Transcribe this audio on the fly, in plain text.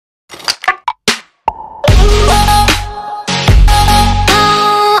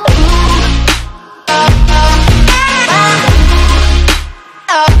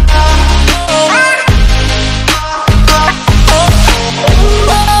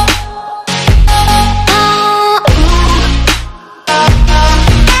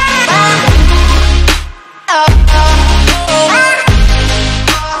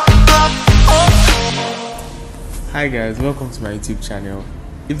guys, welcome to my YouTube channel.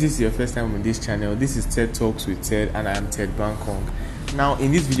 If this is your first time on this channel, this is TED Talks with Ted and I am Ted Bangkong. Now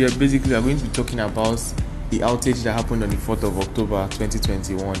in this video, basically I'm going to be talking about the outage that happened on the 4th of October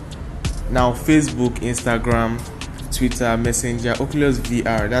 2021. Now Facebook, Instagram, Twitter, Messenger, Oculus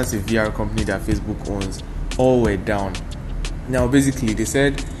VR, that's a VR company that Facebook owns, all were down. Now basically they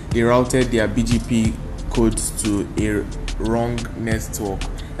said they routed their BGP codes to a wrong network.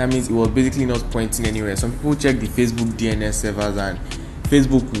 That means it was basically not pointing anywhere. Some people checked the Facebook DNS servers and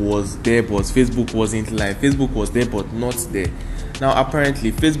Facebook was there, but Facebook wasn't live. Facebook was there, but not there. Now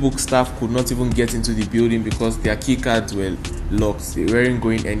apparently Facebook staff could not even get into the building because their key cards were locked. They weren't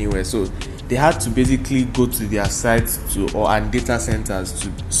going anywhere, so they had to basically go to their sites and data centers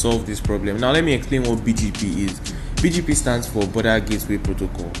to solve this problem. Now let me explain what BGP is. BGP stands for Border Gateway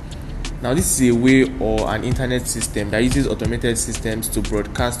Protocol. Now this is a way or an internet system that uses automated systems to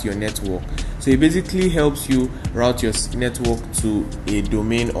broadcast your network. So it basically helps you route your network to a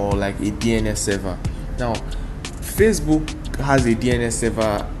domain or like a DNS server. Now Facebook has a DNS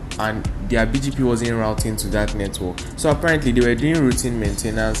server and their BGP wasn't routing to that network. So apparently they were doing routine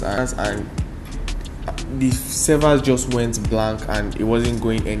maintenance and the servers just went blank and it wasn't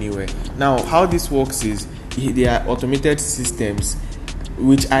going anywhere. Now how this works is they are automated systems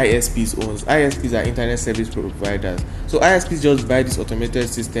which ISPs owns. ISPs are internet service providers. So ISPs just buy this automated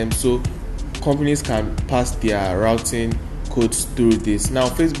system so companies can pass their routing codes through this. Now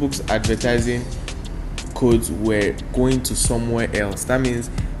Facebook's advertising codes were going to somewhere else. That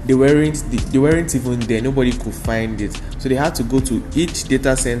means they weren't even there. Nobody could find it. So they had to go to each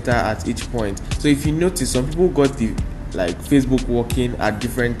data center at each point. So if you notice, some people got the Facebook working at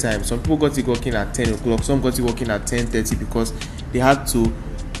different times. Some people got it working at 10 o'clock. Some got it working at 10:30 because they had to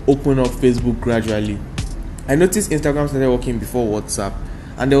open up Facebook gradually. I noticed Instagram started working before WhatsApp,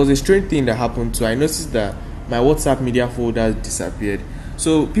 and there was a strange thing that happened too. I noticed that my WhatsApp media folder disappeared.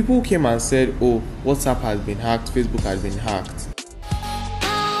 So people came and said, oh, WhatsApp has been hacked, Facebook has been hacked.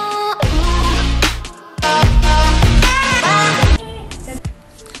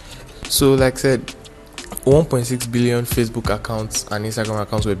 So like I said, 1.6 billion Facebook accounts and Instagram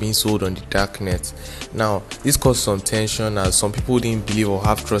accounts were being sold on the darknet. Now, this caused some tension as some people didn't believe or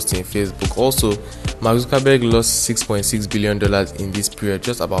have trust in Facebook. Also, Mark Zuckerberg lost $6.6 billion in this period,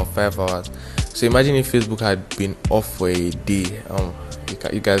 just about 5 hours. So imagine if Facebook had been off for a day.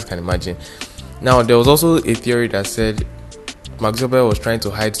 You guys can imagine. Now, there was also a theory that said Mark Zuckerberg was trying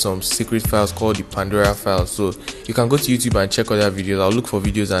to hide some secret files called the Pandora files. So you can go to YouTube and check other videos. I'll look for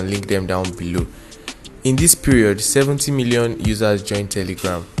videos and link them down below. In this period, 70 million users joined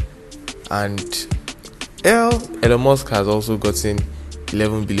Telegram, and Elon Musk has also gotten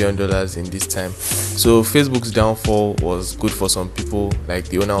 $11 billion in this time. So Facebook's downfall was good for some people, like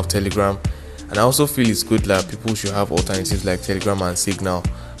the owner of Telegram, and I also feel it's good that people should have alternatives like Telegram and Signal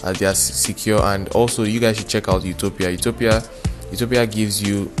as they are secure. And also, you guys should check out Utopia. Utopia gives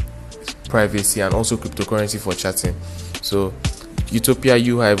you privacy and also cryptocurrency for chatting. So Utopia,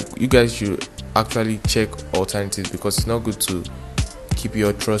 you guys should actually check alternatives because it's not good to keep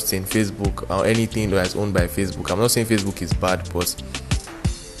your trust in Facebook or anything that is owned by Facebook. I'm not saying Facebook is bad, but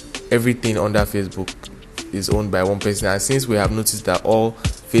everything under Facebook is owned by one person, and since we have noticed that all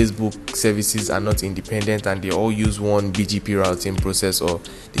Facebook services are not independent and they all use one BGP routing process or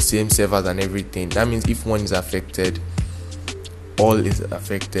the same servers and everything, that means if one is affected, all is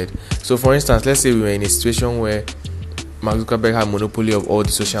affected. So for instance, let's say we were in a situation where Mark Zuckerberg had monopoly of all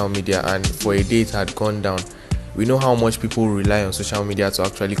the social media and for a day it had gone down. We know how much people rely on social media to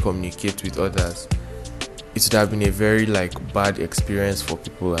actually communicate with others. It would have been a very bad experience for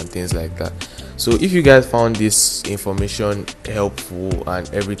people and things like that. So if you guys found this information helpful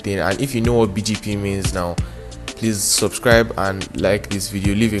and everything, and if you know what BGP means now, please subscribe and like this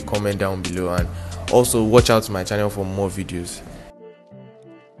video, leave a comment down below, and also watch out to my channel for more videos.